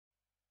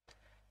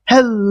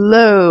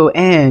Hello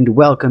and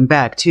welcome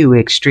back to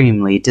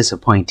Extremely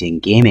Disappointing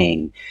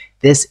Gaming.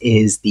 This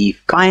is the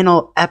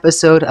final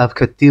episode of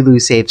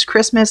Cthulhu Saves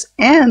Christmas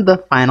and the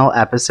final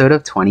episode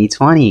of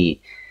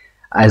 2020,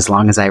 as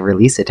long as I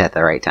release it at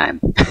the right time.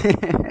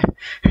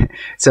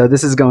 So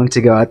this is going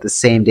to go out the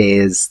same day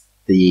as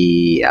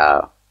the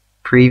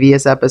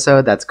previous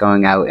episode that's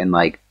going out in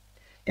like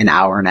an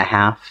hour and a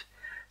half.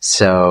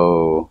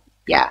 So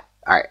yeah,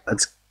 alright,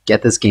 let's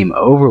get this game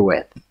over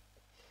with.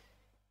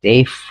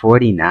 Day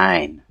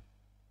 49.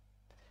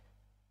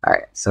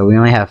 Alright, so we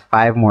only have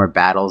 5 more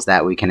battles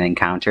that we can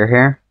encounter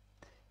here.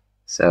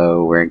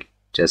 So we're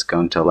just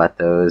going to let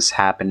those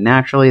happen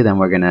naturally, then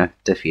we're going to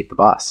defeat the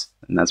boss.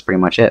 And that's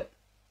pretty much it.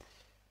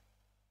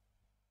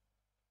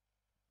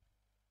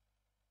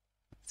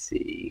 Let's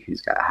see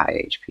who's got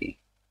high HP.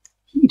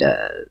 He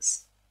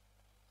does.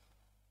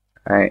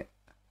 Alright,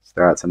 let's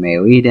throw out some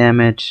AoE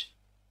damage.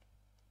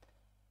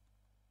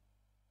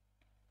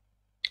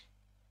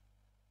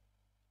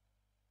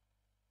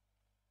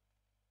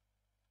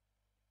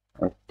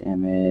 Earth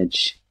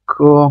damage.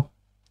 Cool.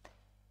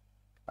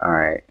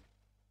 Alright.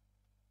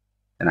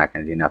 They're not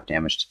going to do enough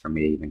damage for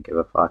me to even give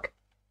a fuck.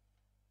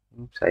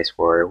 Oops, I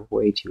swore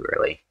way too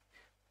early.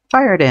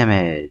 Fire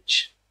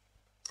damage!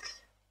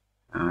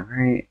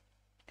 Alright.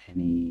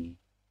 Any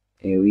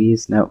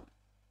AoEs? Nope.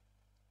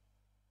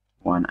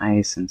 1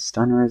 ice and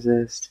stun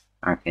resist.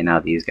 Okay, now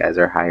these guys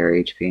are higher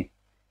HP.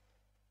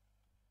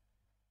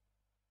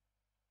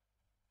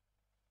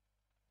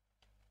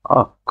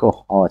 Oh,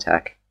 cool. All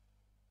attack.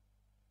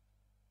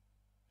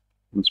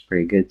 That's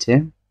pretty good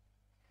too.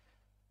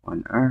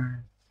 1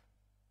 earth.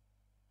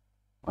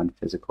 1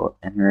 physical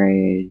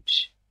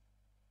enrage.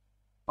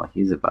 Well,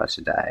 he's about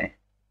to die.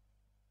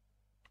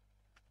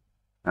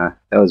 That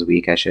was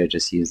weak. I should have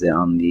just used it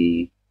on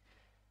the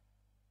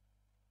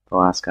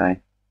last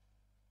guy.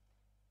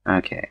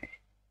 Okay.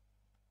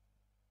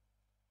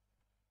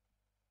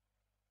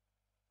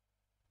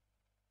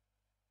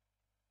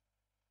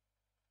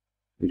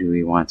 Who do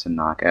we want to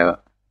knock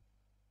out?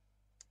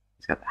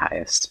 He's got the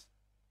highest.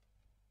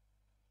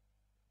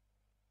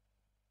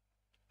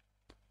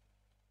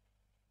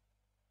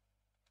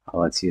 Oh,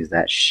 let's use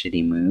that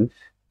shitty move.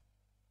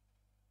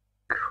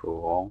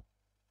 Cool.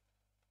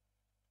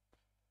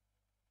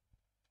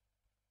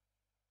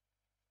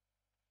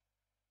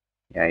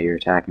 Yeah, you're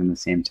attacking the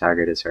same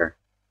target as her.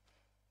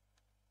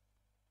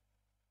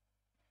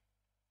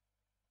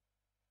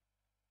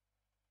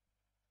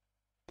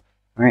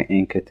 Alright,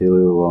 and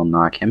Cthulhu will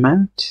knock him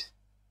out.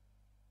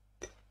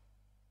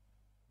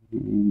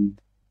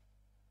 And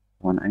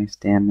 1 ice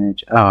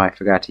damage. Oh, I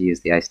forgot to use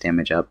the ice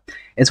damage up.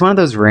 It's one of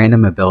those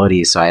random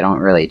abilities, so I don't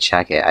really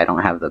check it. I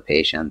don't have the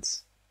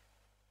patience.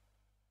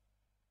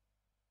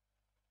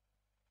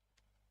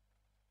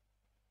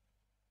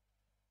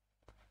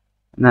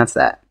 And that's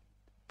that.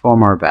 4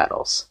 more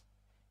battles.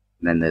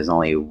 And then there's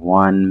only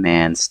 1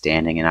 man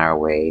standing in our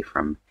way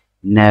from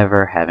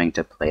never having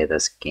to play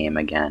this game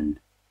again.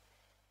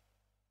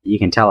 You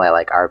can tell I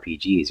like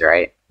RPGs,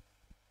 right?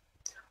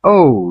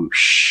 Oh,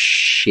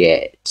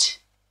 shit.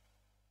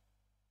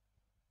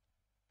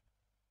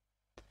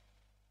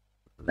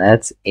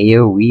 Let's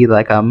AoE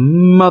like a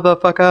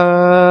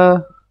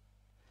motherfucker!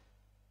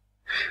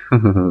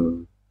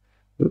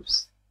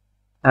 Oops.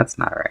 That's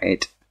not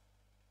right.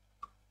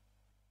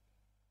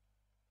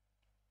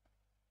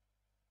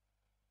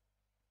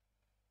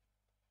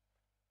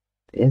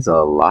 There's a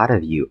lot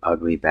of you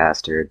ugly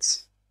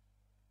bastards.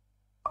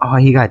 Oh,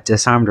 he got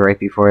disarmed right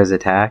before his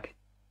attack?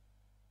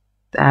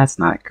 That's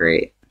not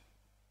great.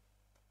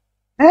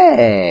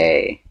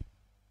 Hey!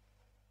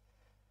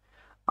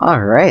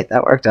 Alright,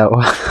 that worked out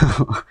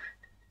well.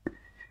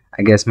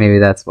 I guess maybe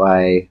that's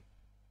why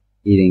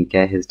he didn't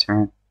get his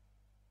turn.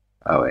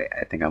 Oh wait,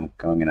 I think I'm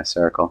going in a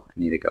circle. I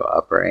need to go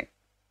up, right?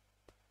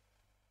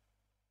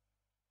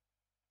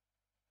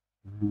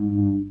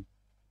 Let's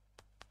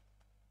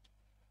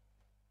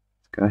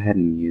go ahead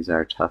and use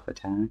our tough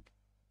attack.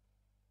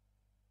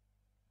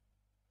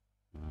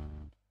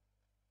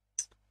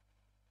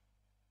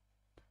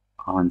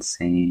 All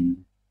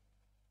insane.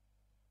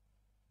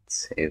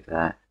 Let's save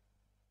that.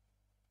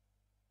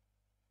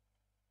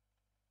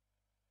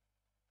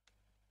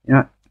 You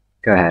know what?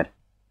 Go ahead.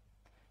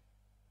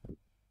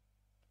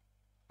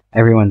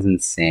 Everyone's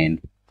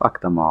insane. Fuck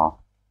them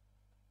all.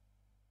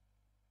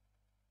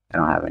 I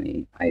don't have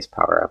any ice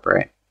power up,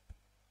 right?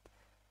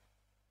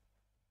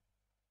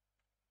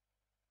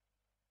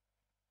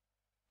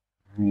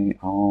 Alright,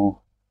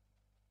 all...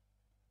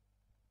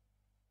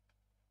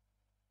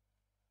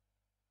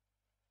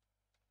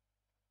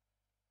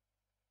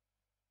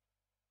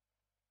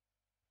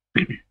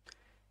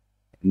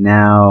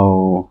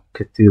 Now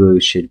Cthulhu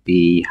should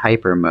be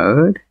hyper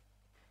mode.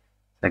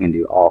 So I can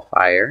do all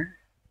fire.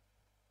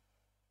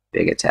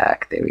 Big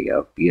attack. There we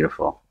go.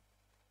 Beautiful.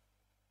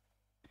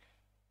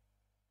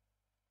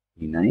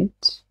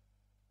 Unite.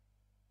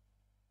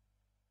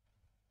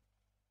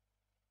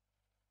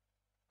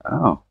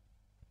 Oh.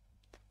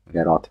 We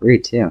got all 3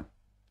 too.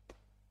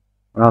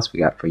 What else we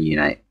got for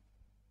Unite?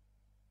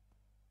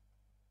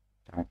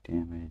 Dark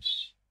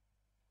damage.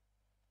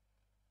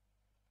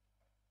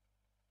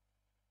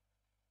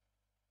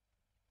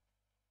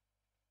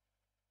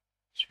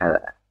 Try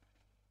that.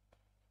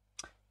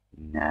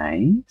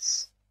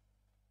 Nice.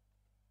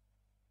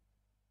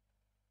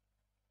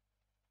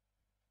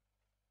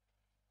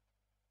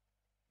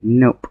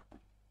 Nope.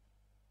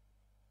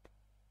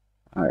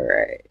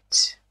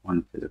 Alright.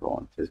 One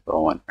physical,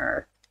 one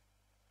earth.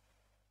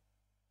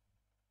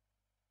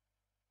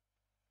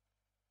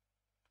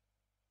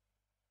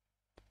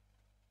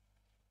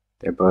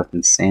 They're both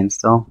insane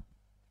still.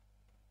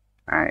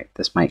 Alright,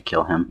 this might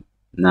kill him.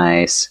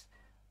 Nice.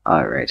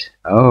 Alright.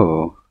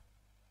 Oh.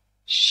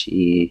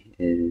 She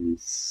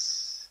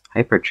is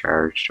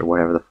hypercharged, or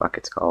whatever the fuck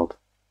it's called.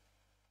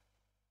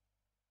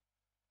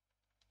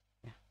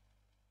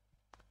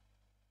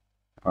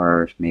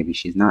 Or maybe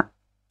she's not.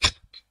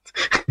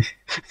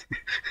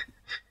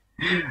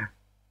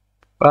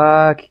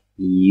 Fuck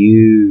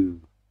you.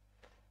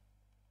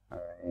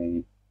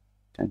 Alright.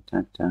 Dun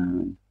dun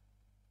dun.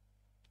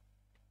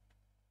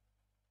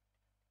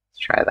 Let's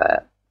try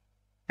that.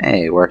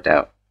 Hey, it worked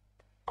out.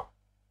 The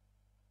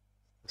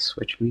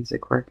switch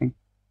music working?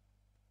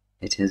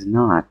 It is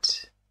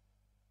not.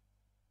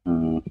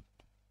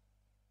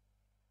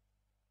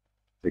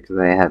 Because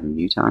I have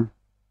mute on?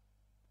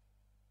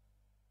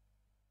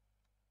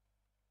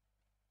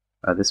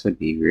 Oh, this would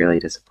be really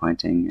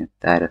disappointing if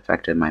that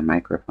affected my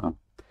microphone.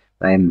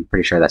 But I'm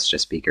pretty sure that's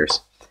just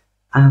speakers.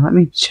 Let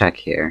me check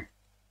here.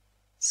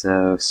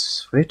 So,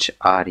 switch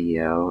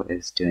audio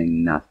is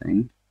doing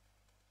nothing.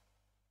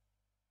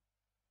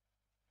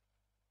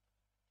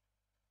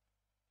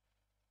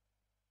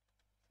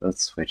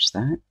 Let's switch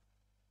that.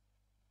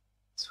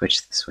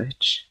 Switch the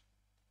switch.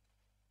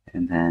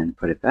 And then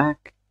put it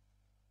back.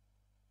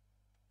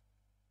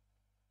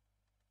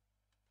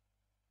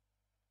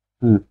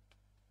 You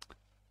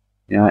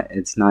know what?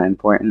 It's not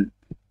important.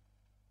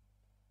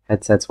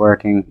 Headset's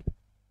working.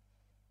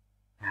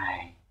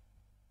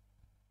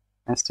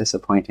 That's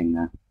disappointing,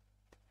 though.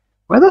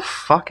 Where the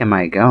fuck am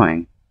I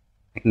going?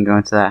 I can go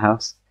into that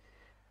house?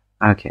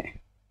 Okay.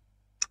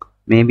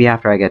 Maybe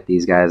after I get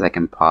these guys, I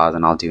can pause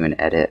and I'll do an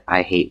edit.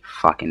 I hate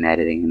fucking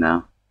editing,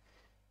 though.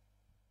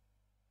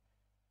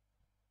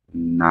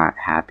 I'm not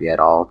happy at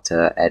all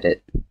to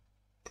edit.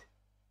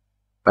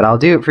 But I'll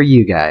do it for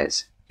you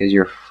guys, because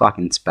you're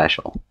fucking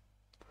special.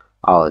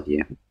 All of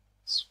you.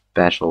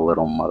 Special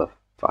little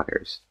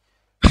motherfuckers.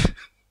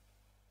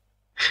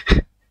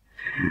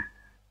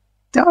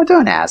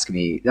 Don't ask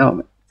me.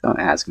 Don't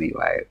ask me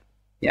why.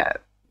 Yeah.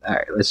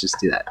 Alright, let's just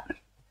do that.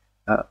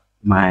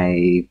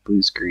 My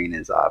blue screen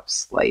is off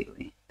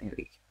slightly. There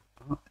we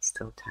go. Oh, it's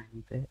still a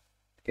tiny bit.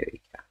 There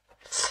we go.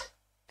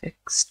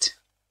 Fixed.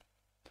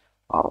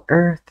 All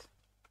earth.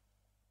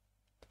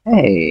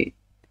 Hey!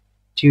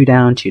 2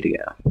 down, 2 to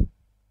go.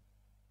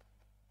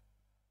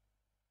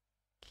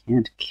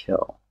 Can't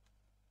kill.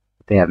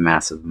 They have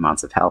massive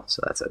amounts of health,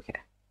 so that's okay.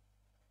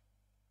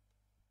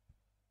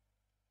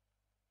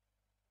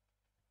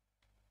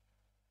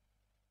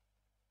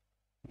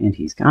 And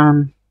he's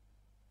gone.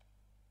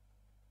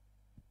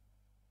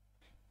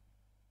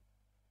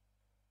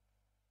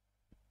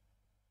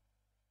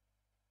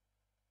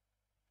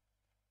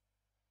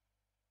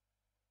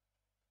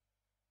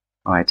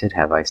 Oh, I did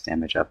have ice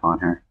damage up on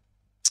her.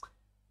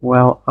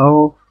 Well,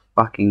 oh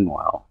fucking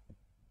well.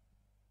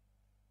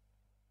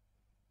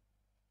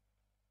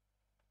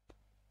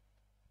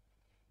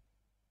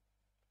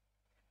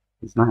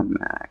 He's not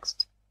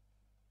maxed.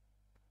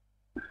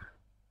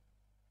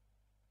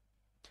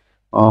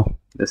 Well,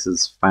 this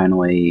is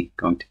finally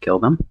going to kill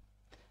them.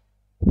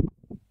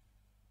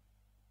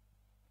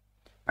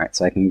 Alright,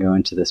 so I can go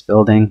into this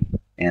building,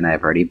 and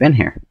I've already been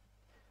here.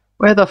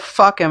 Where the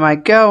fuck am I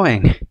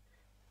going?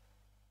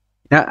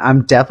 Yeah,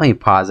 I'm definitely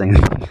pausing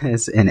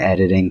this and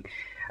editing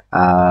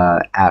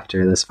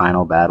after this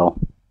final battle.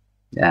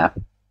 Yeah.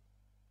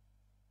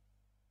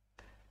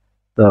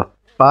 The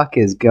fuck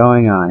is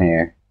going on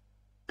here?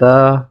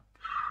 The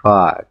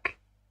fuck.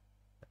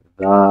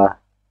 The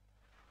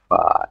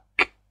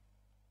fuck.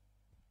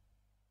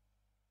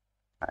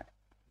 Alright.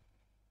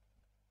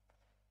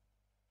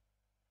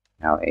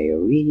 Now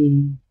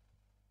AoE.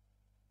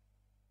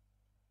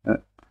 Oh,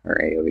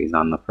 her AoE is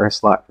on the first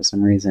slot for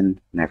some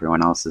reason, and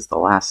everyone else is the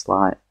last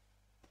slot.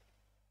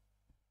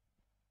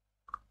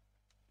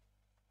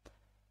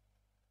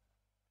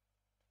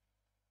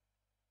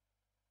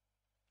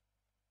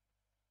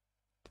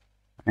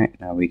 Alright,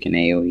 now we can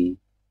AoE.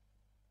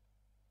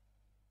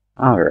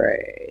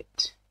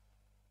 Alright.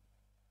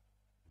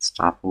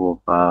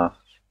 Unstoppable buff.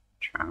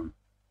 Charm.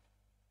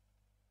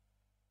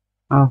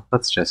 Oh,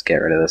 let's just get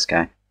rid of this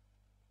guy.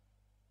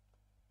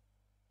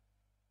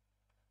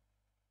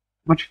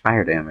 Much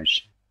fire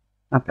damage.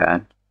 Not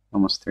bad.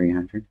 Almost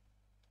 300.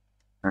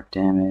 Earth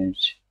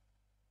damage.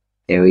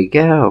 There we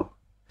go.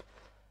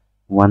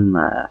 1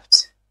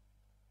 left.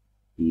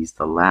 He's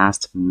the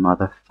last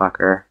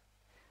motherfucker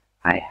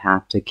I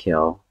have to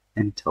kill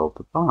until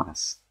the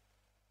boss.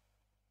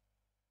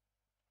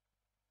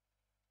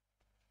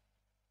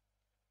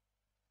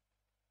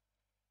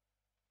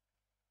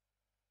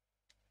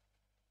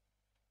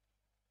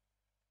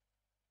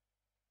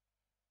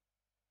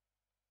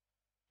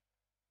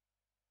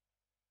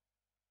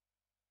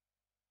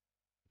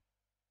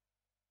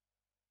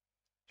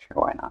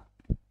 Sure, why not?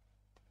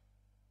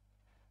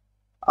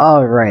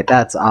 Alright,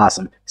 that's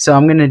awesome. So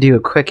I'm going to do a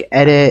quick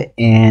edit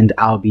and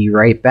I'll be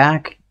right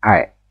back.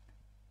 Alright.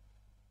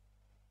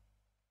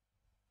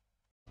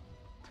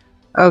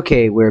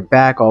 Okay, we're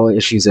back. All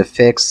issues are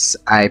fixed.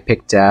 I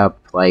picked up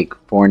like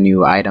 4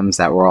 new items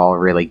that were all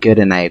really good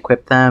and I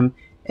equipped them.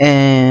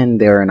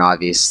 And they're in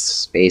obvious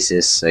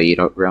spaces, so you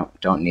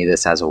don't need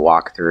this as a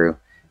walkthrough.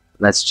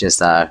 Let's just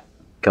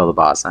kill the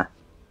boss, huh?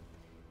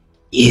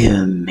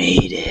 You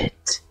made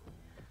it.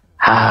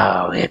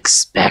 How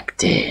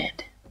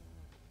expected.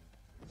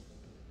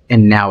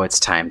 And now it's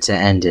time to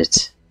end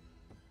it.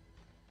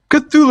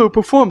 Cthulhu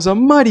performs a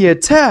mighty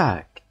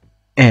attack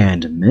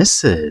and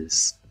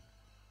misses.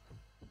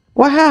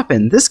 What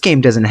happened? This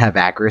game doesn't have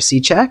accuracy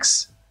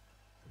checks.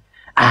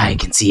 I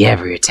can see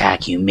every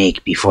attack you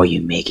make before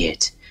you make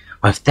it.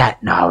 With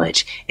that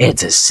knowledge,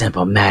 it's a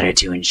simple matter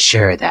to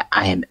ensure that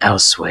I am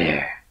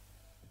elsewhere.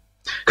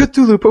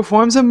 Cthulhu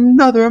performs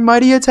another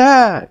mighty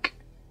attack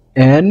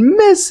and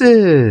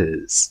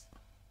misses.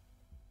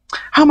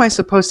 How am I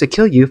supposed to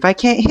kill you if I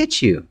can't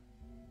hit you?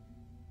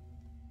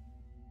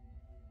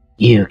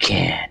 You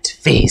can't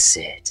face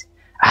it.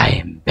 I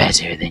am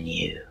better than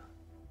you.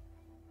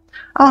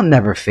 I'll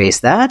never face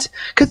that.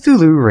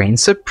 Cthulhu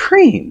reigns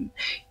supreme,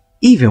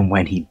 even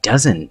when he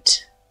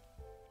doesn't.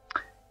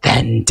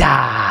 Then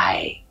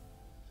die.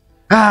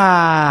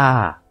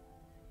 Ah!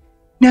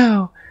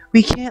 No,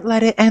 we can't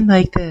let it end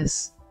like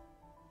this.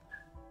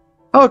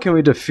 How can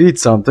we defeat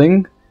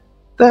something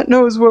that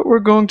knows what we're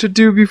going to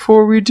do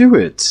before we do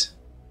it?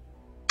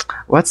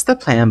 What's the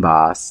plan,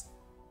 boss?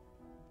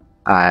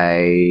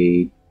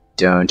 I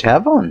don't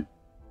have one.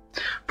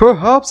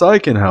 Perhaps I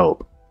can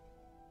help.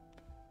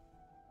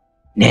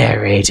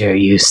 Narrator,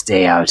 you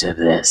stay out of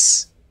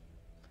this.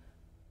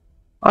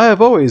 I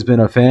have always been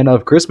a fan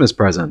of Christmas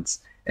presents,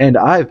 and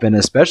I've been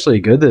especially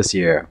good this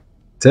year.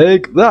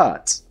 Take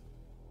that!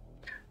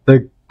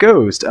 The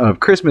ghost of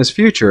Christmas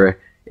future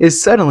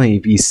is suddenly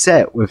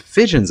beset with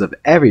visions of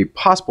every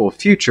possible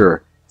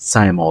future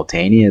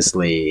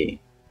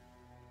simultaneously.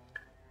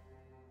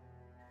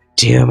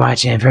 Too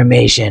much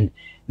information.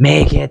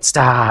 Make it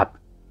stop.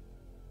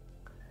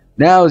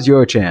 Now's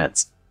your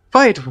chance.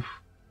 Fight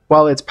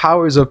while its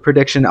powers of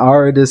prediction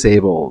are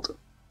disabled.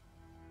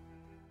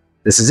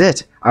 This is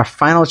it, our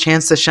final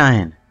chance to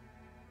shine.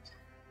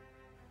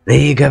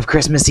 League of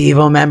Christmas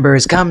Evil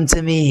members, come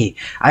to me.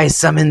 I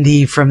summon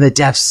thee from the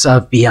depths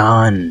of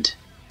beyond.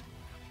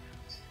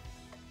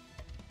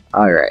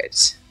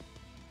 Alright.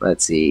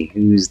 Let's see,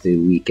 who's the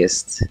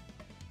weakest?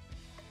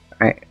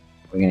 Alright,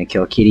 we're gonna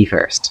kill Kitty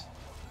first.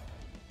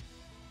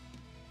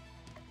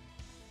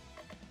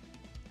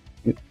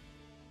 Yeah,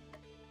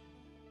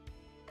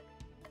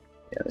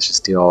 let's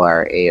just do all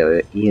our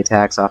AoE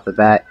attacks off the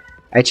bat.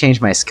 I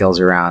changed my skills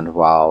around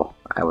while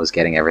I was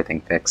getting everything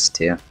fixed,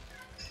 too.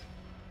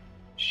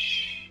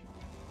 Shh.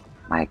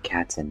 My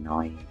cat's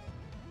annoying.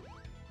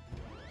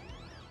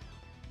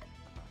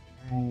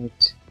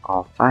 Alright,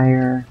 all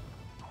fire.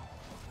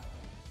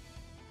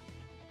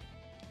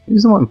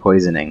 Who's the one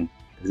poisoning?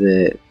 Is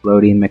it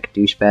Floaty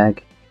McDouchebag?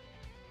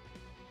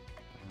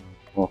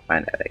 We'll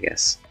find out, I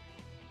guess.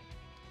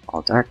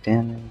 All dark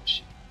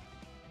damage.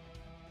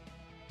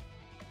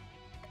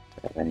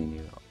 Do I have any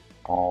new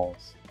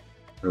alls?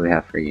 What do we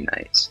have for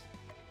Unite?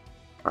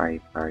 Party,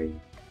 party.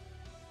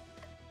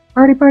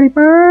 Party, party,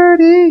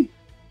 party!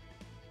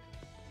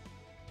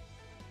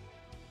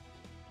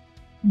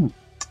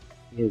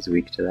 He is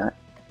weak to that.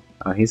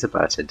 Oh, he's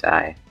about to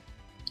die.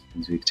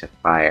 He's weak to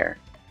fire.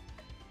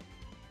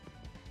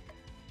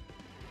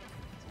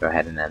 Let's go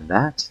ahead and end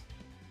that.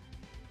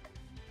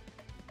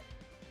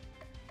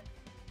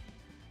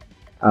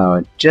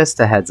 Oh,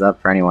 just a heads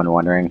up for anyone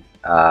wondering,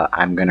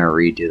 I'm gonna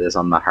redo this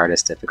on the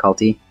hardest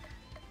difficulty.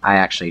 I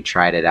actually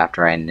tried it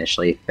after I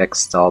initially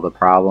fixed all the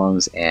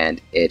problems, and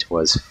it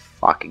was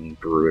fucking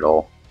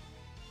brutal.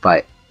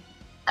 But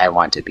I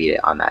want to beat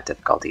it on that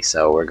difficulty,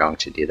 so we're going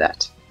to do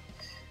that.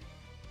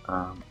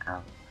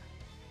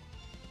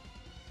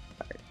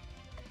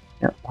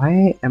 Yeah,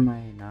 why am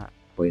I not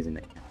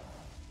poisoning him?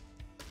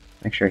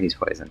 Make sure he's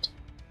poisoned.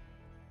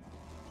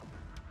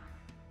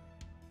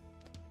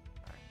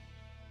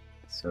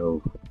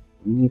 So,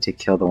 we need to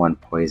kill the one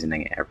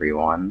poisoning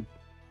everyone.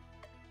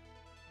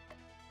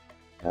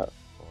 Is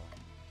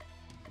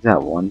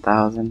that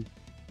 1,000?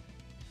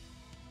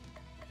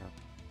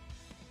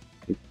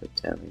 You put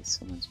at least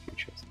someone's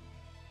futures.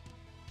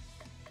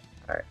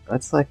 Alright,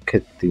 let's let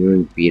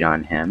Cthulhu beat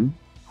on him.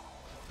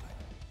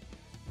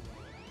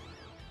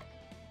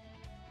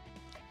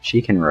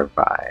 She can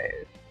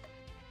revive.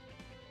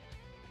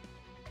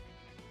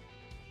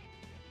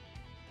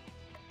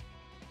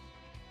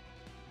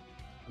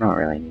 I don't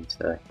really need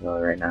to heal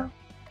right now.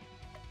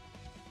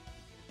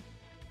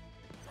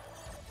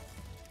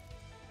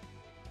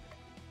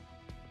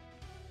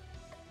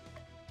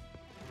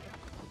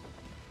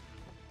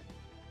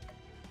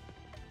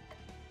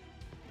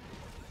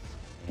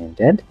 And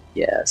dead?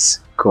 Yes.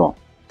 Cool.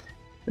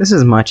 This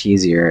is much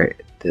easier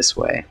this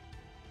way.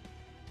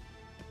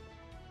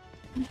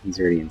 He's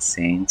already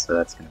insane, so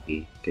that's going to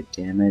be good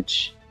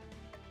damage.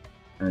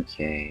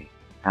 Okay,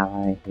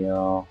 ally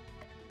heal.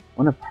 I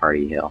want a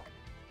party heal.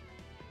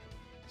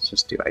 Let's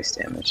just do ice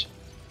damage.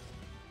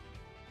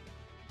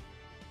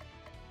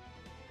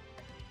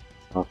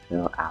 Self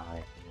heal, ally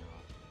heal.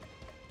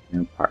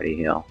 No party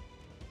heal.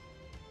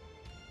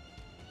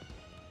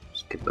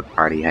 Just give the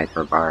party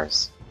hyper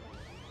bars.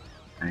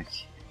 Okay.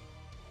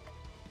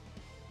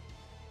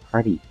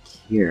 Party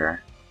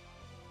cure.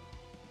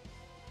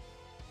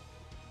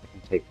 I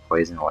can take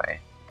poison away.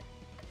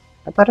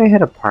 I thought I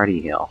had a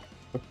party heal.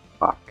 What the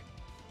fuck?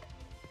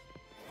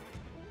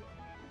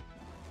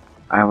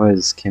 I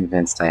was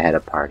convinced I had a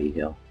party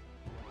heal.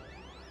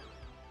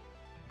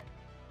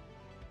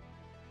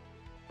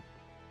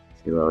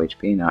 0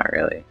 HP? Not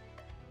really.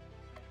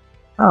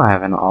 Oh, I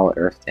have an all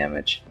earth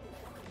damage.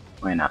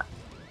 Why not?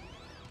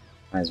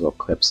 Might as well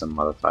clip some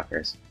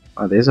motherfuckers.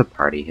 Oh, there's a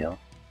party heal.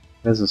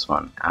 What is this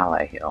one?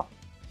 Ally heal.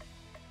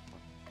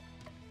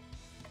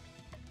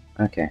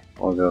 Okay,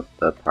 we'll go with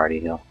the party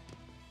heal.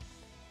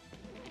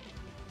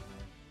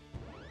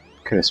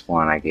 Could have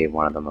sworn I gave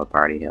one of them a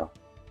party heal.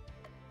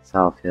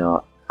 Self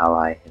heal,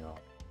 ally heal.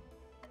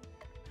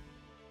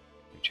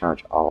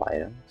 Recharge all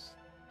items.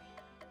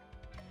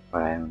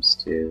 What items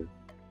do?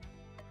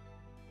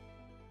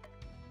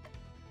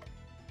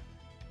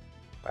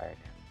 Fire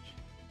damage.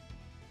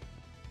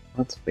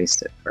 Let's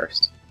waste it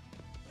first.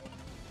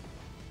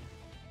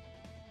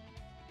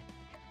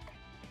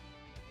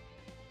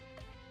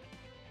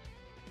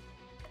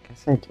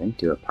 Guess I didn't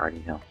do a party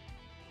heal.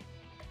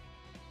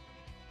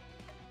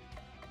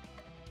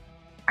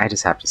 I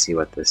just have to see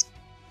what this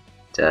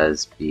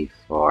does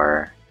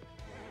before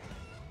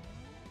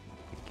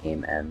the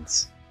game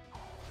ends.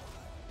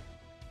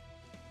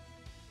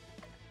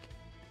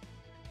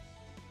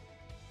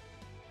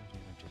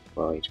 Just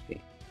low HP.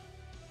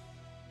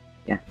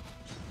 Yeah.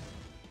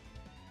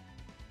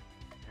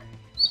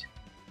 Nice.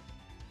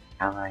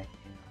 Ally heal.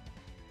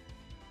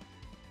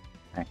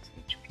 Max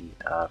HP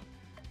up.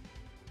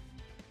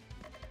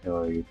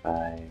 Heal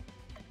revive.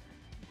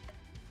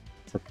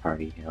 It's a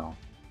party heal.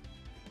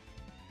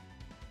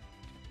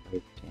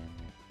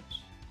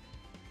 Damage.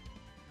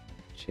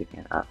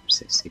 Chicken up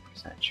 60%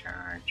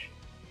 charge.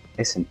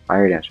 Ice and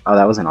fire damage. Oh,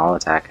 that was an all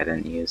attack I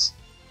didn't use.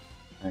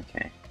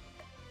 Okay.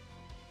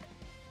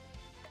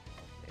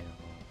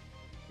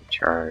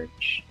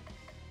 Recharge.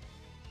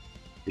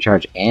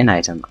 Recharge an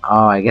item.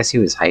 Oh, I guess he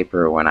was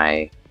hyper when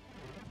I.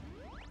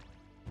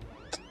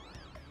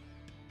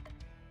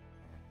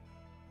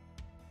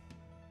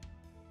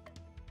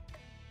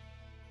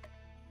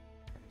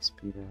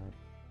 Speed up.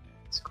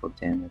 Physical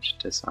damage.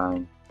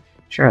 Disarm.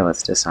 Sure,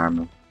 let's disarm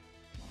him.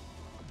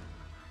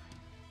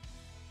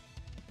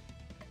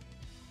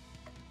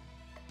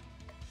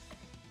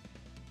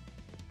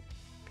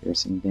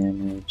 Piercing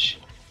damage.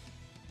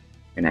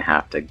 I'm gonna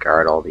have to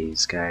guard all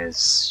these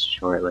guys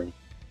shortly.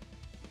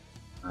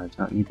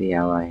 Don't need the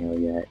ally heal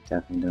yet.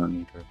 Definitely don't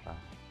need revive.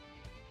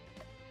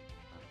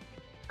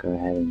 Go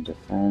ahead and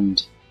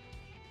defend.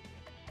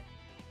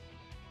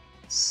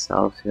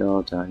 Self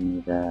heal, don't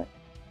need that.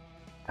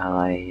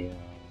 Ally heal.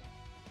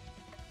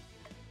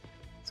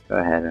 Let's go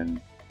ahead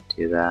and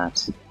do that.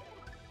 Speed.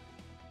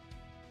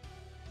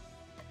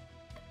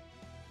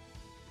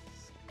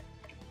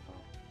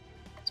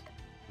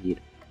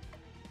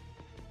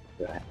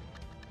 Go ahead.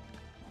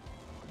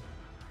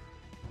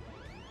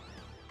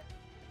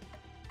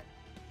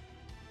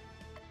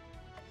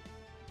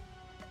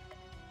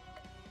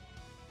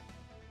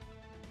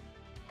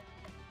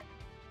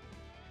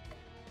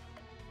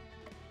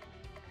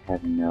 I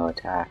have no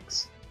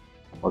attacks.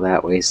 Will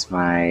that waste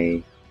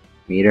my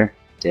meter?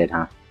 Did,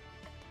 huh?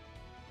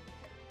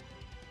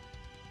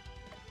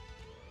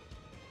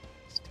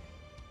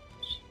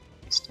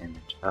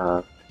 Damage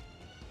up.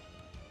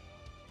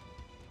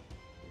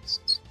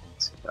 Just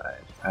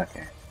survive.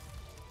 Okay.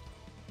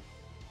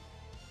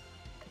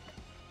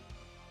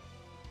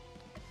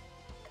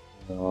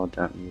 Well,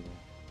 don't need it.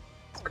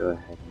 Let's go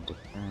ahead and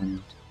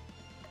defend.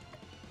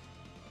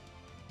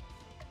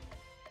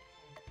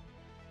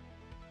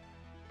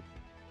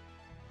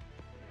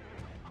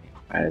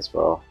 Might as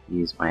well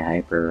use my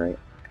hyper, right?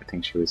 I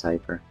think she was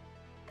hyper.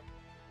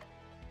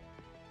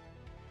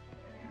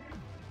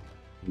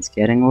 He's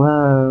getting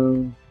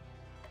low.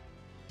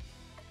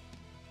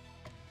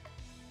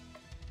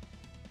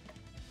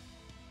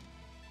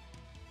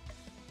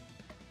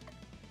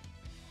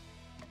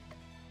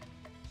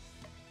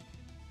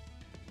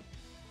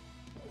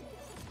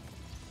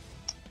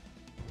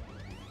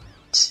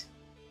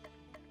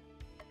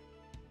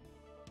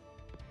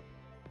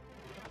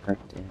 Dark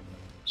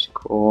damage,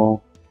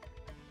 cool.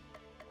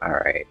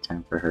 Alright,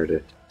 time for her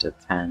to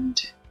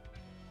defend.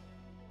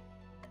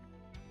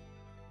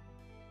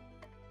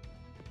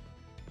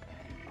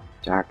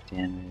 Dark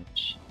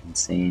damage,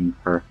 insane,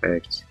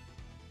 perfect.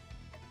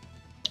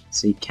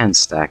 So you can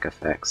stack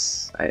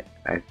effects. I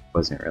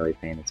wasn't really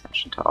paying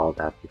attention to all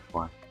that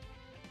before.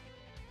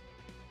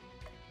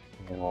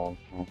 Heal,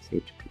 max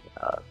HP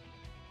up.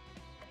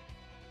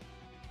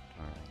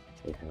 Alright,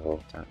 to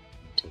heal, don't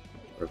need to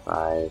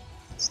revive.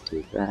 Let's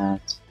do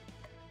that.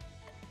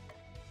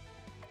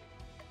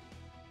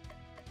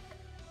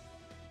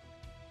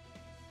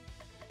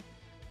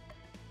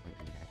 What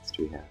next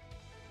do we have?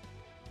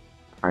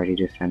 Party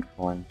defend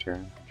for 1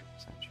 turn,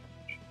 100%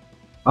 charge.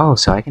 Oh,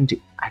 so I could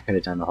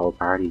have done the whole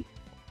party.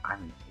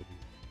 I'm an idiot.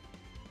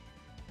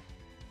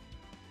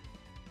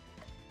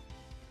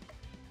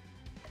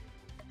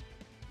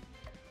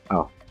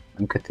 Oh,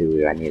 I'm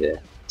Cthulhu, I need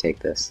to take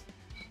this.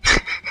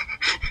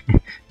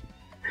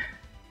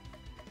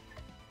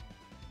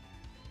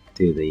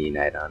 Do the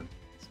unite on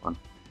this one.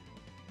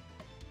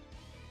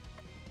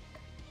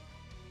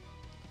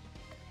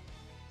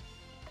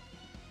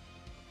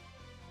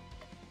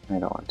 I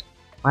don't want to.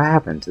 What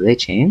happened? Did they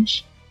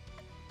change?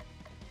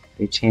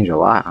 They change a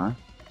lot, huh?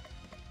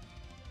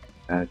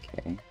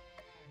 Okay.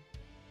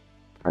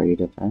 Party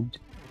defend.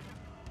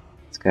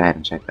 Let's go ahead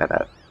and check that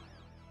out.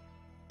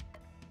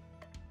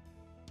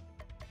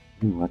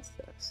 Ooh, what's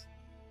this?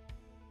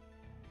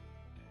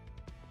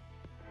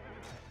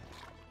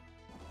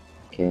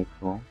 Okay,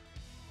 cool.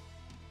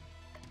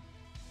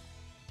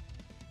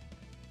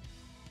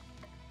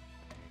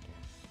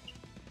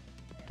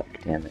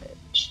 Duck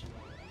damage.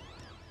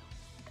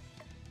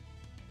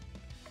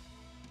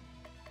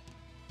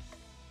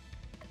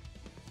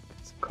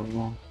 That's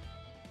cool.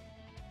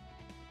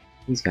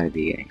 He's gotta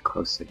be getting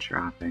close to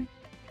dropping.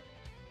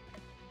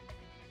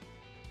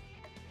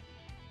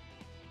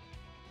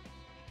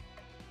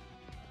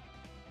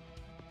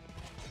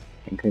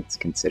 I think it's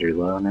considered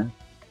low now.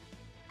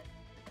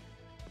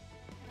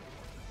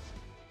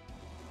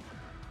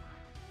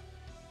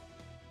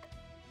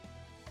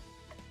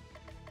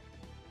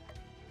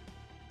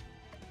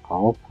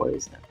 All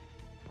poison.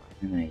 Why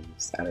didn't I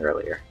use that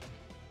earlier?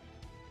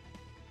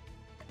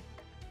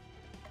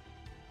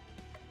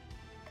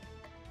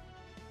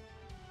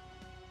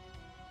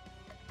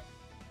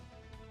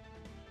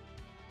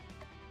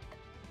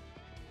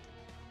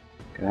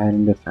 Go ahead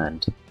and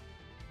defend.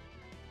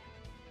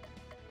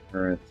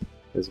 Earth,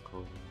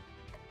 physical.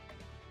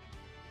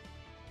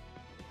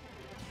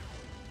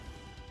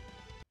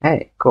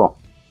 Hey, cool.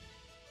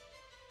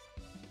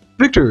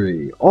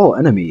 Victory! All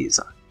enemies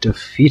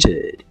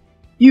defeated.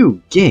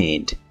 You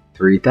gained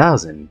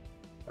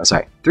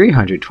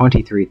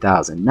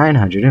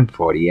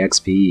 323,940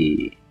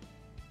 XP.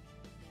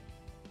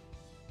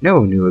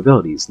 No new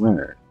abilities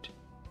learned.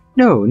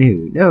 No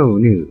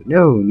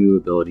new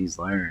abilities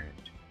learned.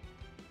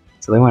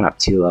 So they went up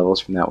 2 levels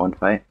from that one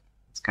fight.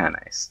 It's kind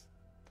of nice.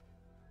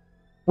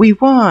 We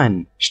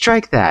won!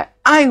 Strike that!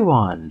 I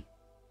won!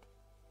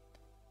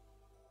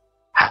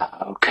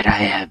 How could I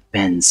have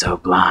been so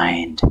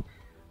blind?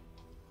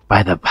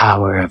 By the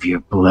power of your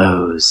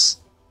blows,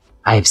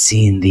 I've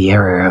seen the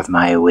error of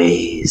my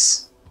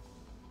ways.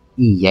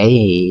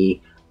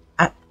 Yay!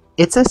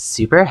 It's a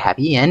super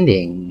happy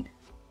ending.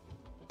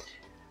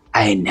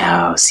 I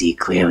now see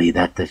clearly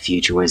that the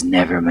future was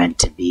never meant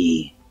to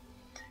be.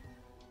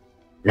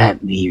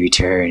 Let me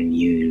return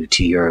you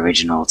to your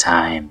original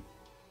time.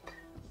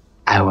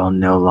 I will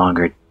no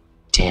longer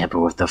tamper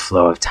with the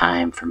flow of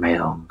time for my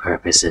own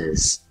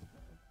purposes.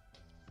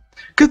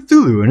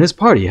 Cthulhu and his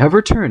party have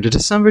returned to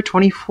December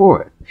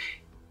 24th,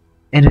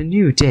 and a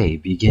new day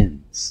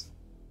begins.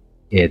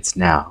 It's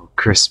now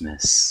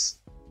Christmas.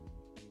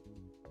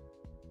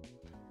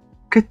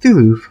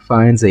 Cthulhu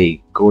finds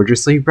a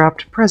gorgeously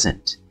wrapped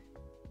present.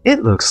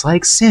 It looks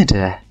like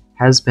Santa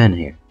has been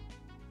here.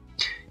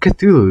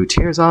 Cthulhu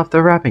tears off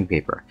the wrapping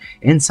paper.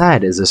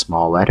 Inside is a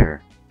small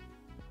letter.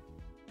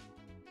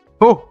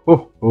 Ho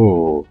ho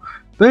ho!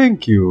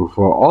 Thank you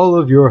for all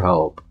of your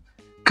help.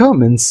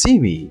 Come and see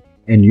me,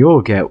 and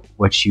you'll get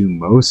what you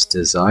most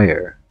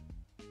desire.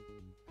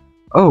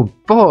 Oh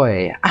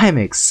boy, I'm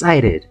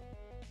excited!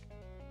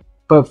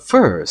 But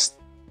first,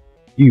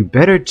 you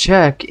better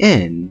check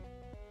in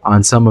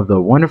on some of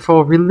the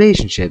wonderful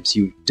relationships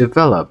you've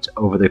developed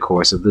over the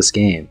course of this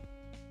game.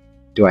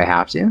 Do I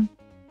have to?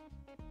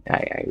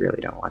 I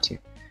really don't want to.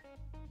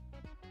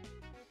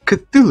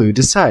 Cthulhu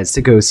decides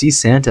to go see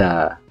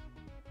Santa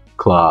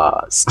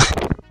Claus.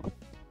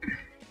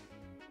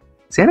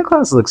 Santa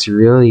Claus looks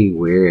really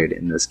weird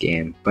in this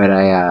game, but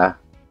I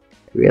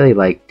really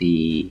like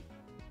the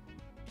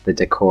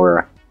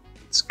decor.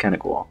 It's kind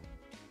of cool.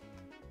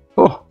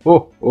 Ho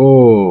ho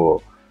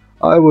ho!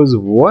 I was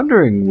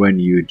wondering when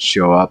you'd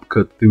show up,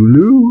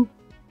 Cthulhu.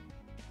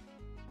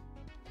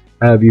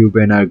 Have you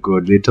been a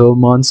good little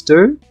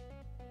monster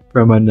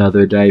from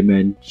another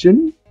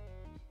dimension?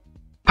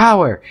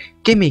 Power!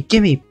 Gimme,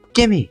 gimme,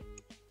 gimme!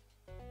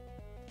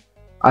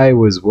 I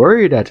was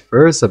worried at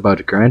first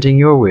about granting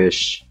your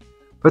wish,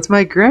 but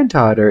my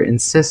granddaughter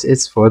insists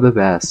it's for the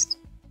best.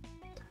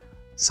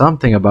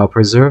 Something about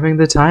preserving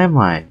the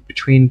timeline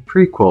between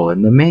prequel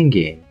and the main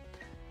game.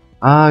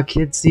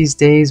 Kids these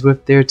days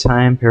with their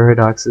time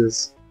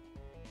paradoxes.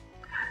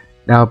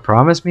 Now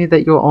promise me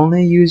that you'll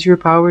only use your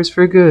powers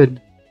for good.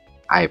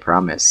 I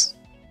promise.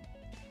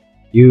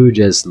 You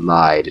just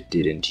lied,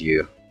 didn't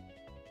you?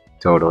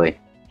 Totally.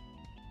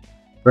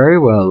 Very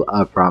well,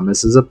 a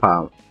promise is a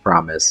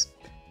promise.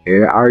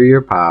 Here are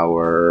your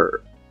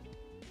power.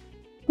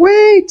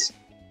 Wait!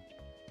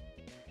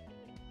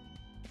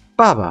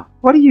 Baba,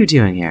 what are you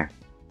doing here?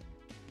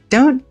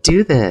 Don't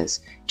do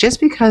this. Just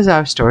because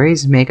our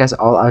stories make us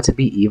all out to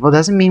be evil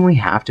doesn't mean we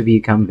have to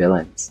become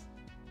villains.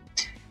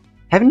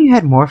 Haven't you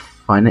had more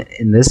fun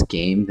in this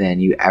game than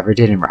you ever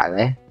did in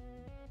Riley?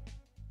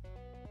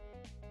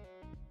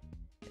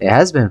 It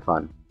has been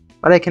fun,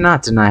 but I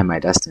cannot deny my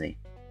destiny.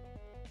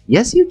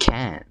 Yes, you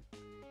can.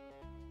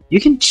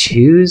 You can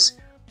choose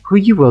who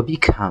you will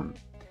become.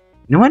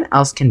 No one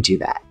else can do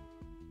that.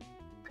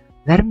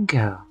 Let him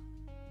go.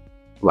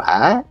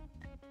 What?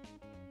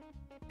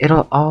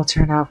 It'll all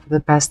turn out for the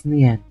best in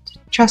the end.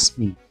 Trust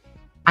me.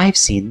 I've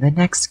seen the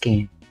next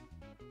game.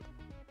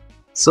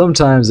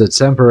 Sometimes a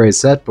temporary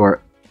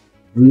setback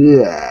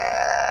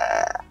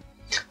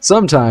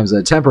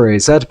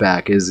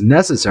is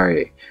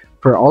necessary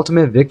for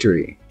ultimate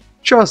victory.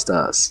 Trust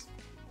us.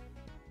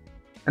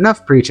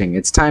 Enough preaching,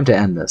 it's time to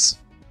end this.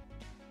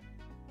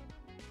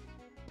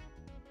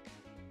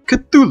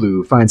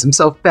 Cthulhu finds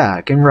himself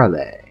back in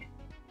Raleigh.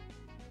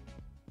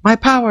 My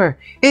power!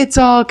 It's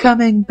all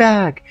coming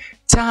back!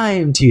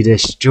 Time to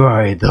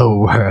destroy the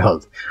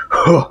world!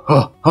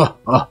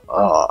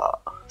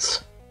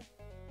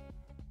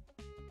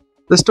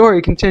 The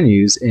story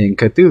continues in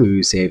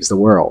Cthulhu Saves the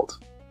World,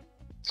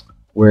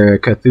 where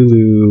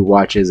Cthulhu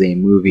watches a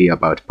movie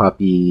about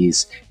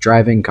puppies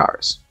driving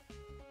cars.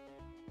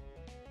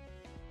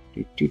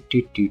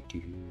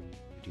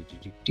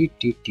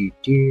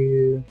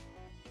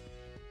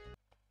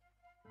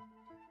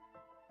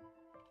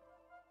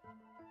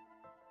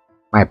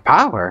 My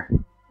power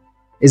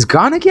is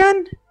gone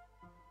again?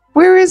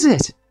 Where is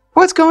it?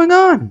 What's going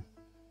on?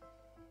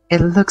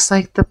 It looks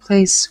like the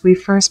place we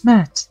first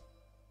met.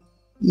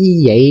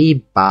 Yay,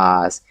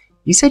 boss.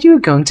 You said you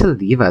were going to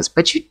leave us,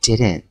 but you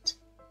didn't.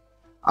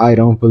 I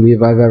don't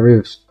believe I've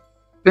ever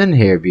been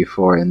here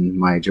before in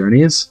my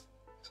journeys.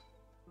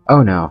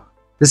 Oh no,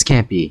 this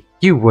can't be.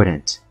 You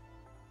wouldn't.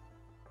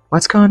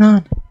 What's going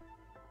on?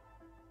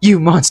 You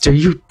monster,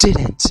 you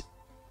didn't!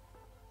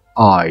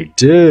 I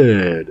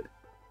did!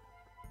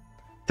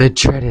 The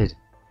dreaded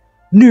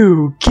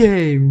New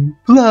Game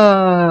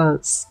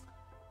Plus!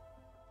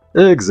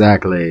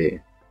 Exactly.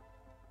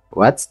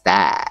 What's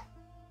that?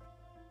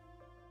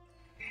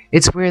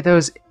 It's where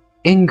those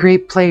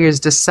ingrate players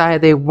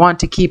decide they want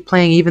to keep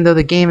playing even though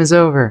the game is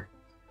over.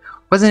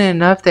 Wasn't it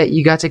enough that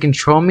you got to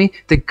control me,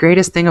 the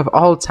greatest thing of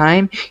all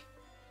time,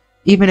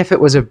 even if it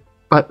was a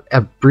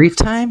brief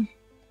time?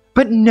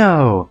 But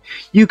no,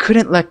 you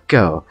couldn't let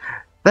go.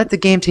 Let the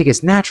game take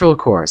its natural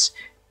course.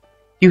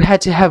 You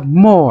had to have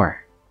more.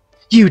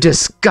 You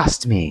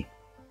disgust me.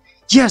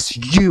 Yes,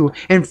 you,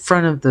 in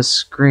front of the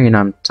screen,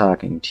 I'm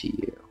talking to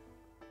you.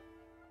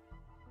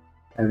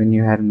 Haven't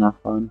you had enough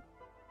fun?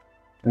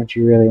 Don't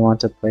you really want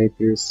to play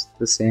through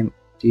the same...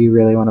 Do you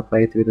really want to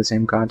play through the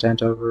same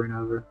content over and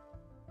over?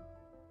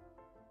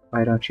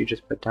 Why don't you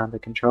just put down the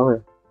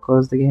controller,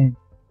 close the game,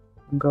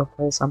 and go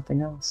play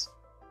something else?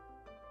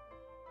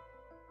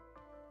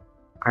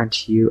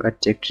 Aren't you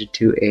addicted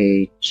to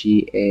a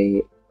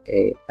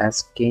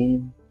GAAS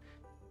game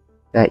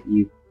that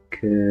you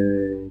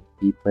could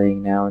be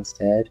playing now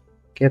instead?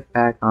 Get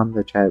back on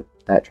the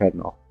that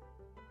treadmill.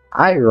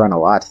 I run a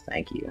lot,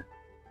 thank you.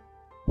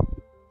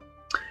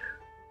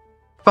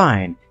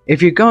 Fine,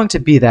 if you're going to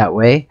be that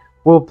way,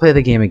 we'll play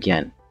the game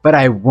again, but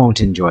I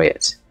won't enjoy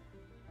it.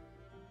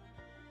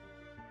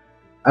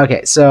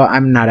 Okay, so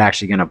I'm not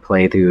actually going to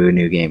play through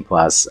New Game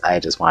Plus. I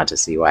just wanted to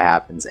see what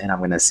happens, and I'm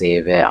going to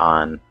save it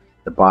on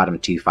the bottom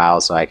 2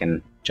 files so I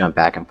can jump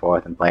back and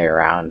forth and play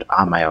around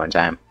on my own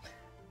time.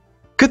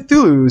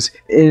 Cthulhu's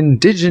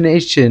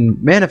indignation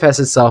manifests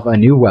itself a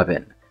new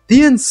weapon,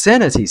 the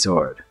Insanity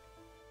Sword.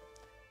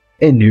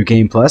 In New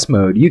Game Plus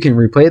mode, you can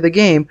replay the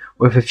game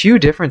with a few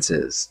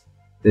differences.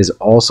 There's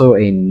also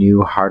a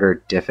new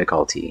harder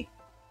difficulty.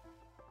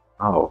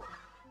 Oh,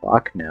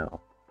 fuck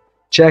no.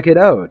 Check it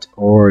out,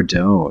 or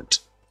don't.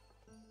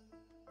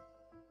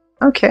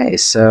 Okay,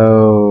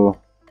 so...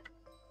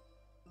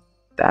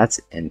 that's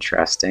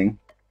interesting.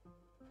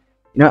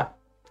 You know,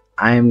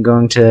 I'm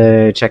going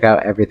to check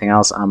out everything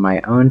else on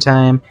my own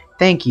time.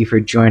 Thank you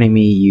for joining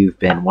me, you've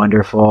been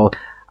wonderful.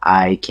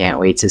 I can't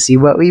wait to see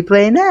what we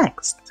play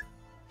next.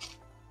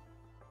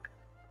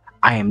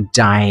 I am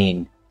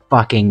dying,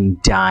 fucking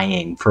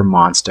dying for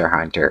Monster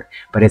Hunter,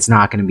 but it's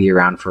not going to be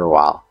around for a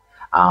while.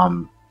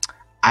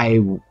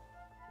 I've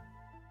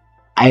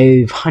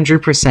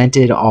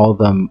 100%ed all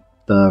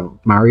the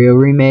Mario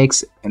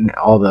remakes and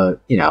all the,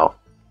 you know,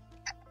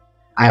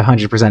 I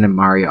 100%ed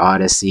Mario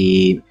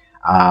Odyssey,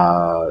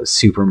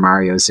 Super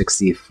Mario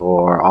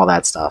 64, all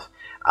that stuff.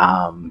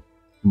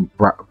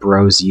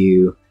 Bros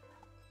U.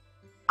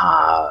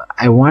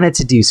 I wanted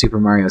to do Super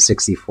Mario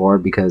 64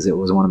 because it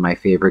was one of my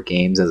favorite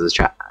games as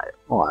a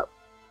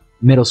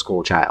middle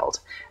school child.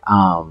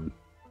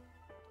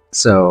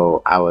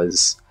 So I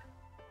was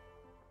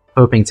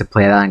hoping to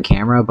play that on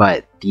camera,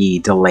 but the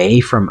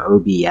delay from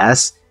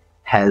OBS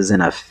has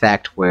an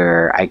effect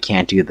where I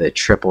can't do the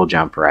triple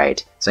jump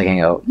right. So I can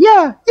go,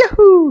 yeah,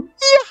 yahoo,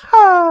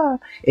 yeah.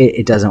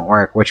 It doesn't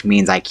work, which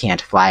means I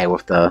can't fly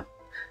with the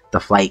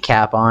flight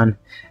cap on.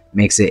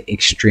 makes it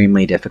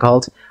extremely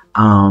difficult.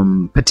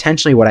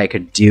 Potentially what I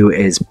could do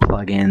is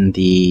plug in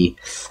the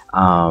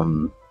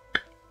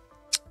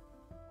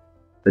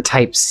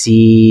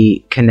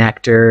Type-C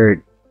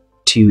connector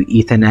to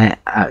Ethernet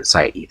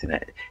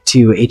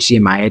to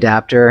HDMI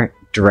adapter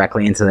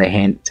directly into the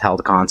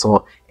handheld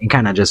console and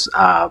kind of just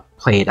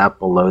play it up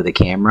below the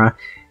camera.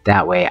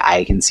 That way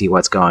I can see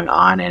what's going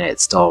on and it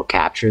still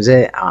captures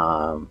it.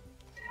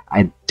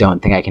 I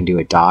don't think I can do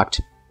it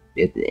docked.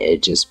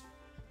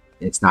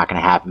 It's not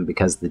going to happen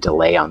because the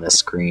delay on this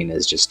screen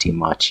is just too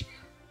much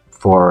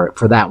for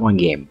that one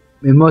game.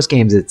 In most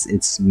games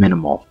it's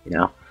minimal, you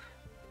know.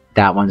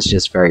 That one's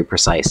just very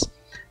precise.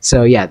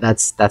 So yeah,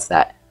 that's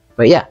that.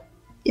 But yeah.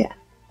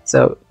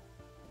 So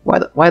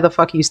why the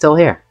fuck are you still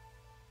here?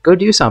 Go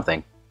do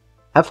something.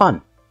 Have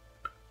fun.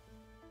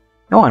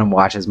 No one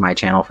watches my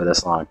channel for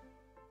this long.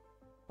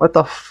 What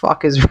the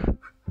fuck is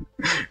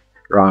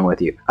wrong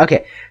with you?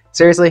 Okay,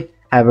 seriously,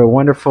 have a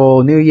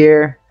wonderful new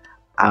year.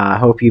 I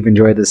hope you've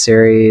enjoyed the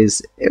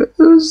series. It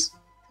was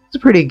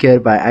pretty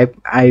good, but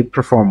I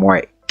perform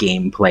more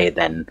gameplay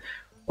than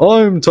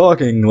I'm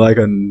talking like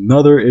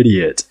another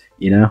idiot,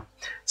 you know?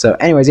 So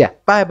anyways, yeah,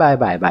 bye,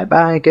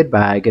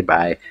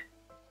 goodbye.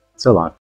 So long.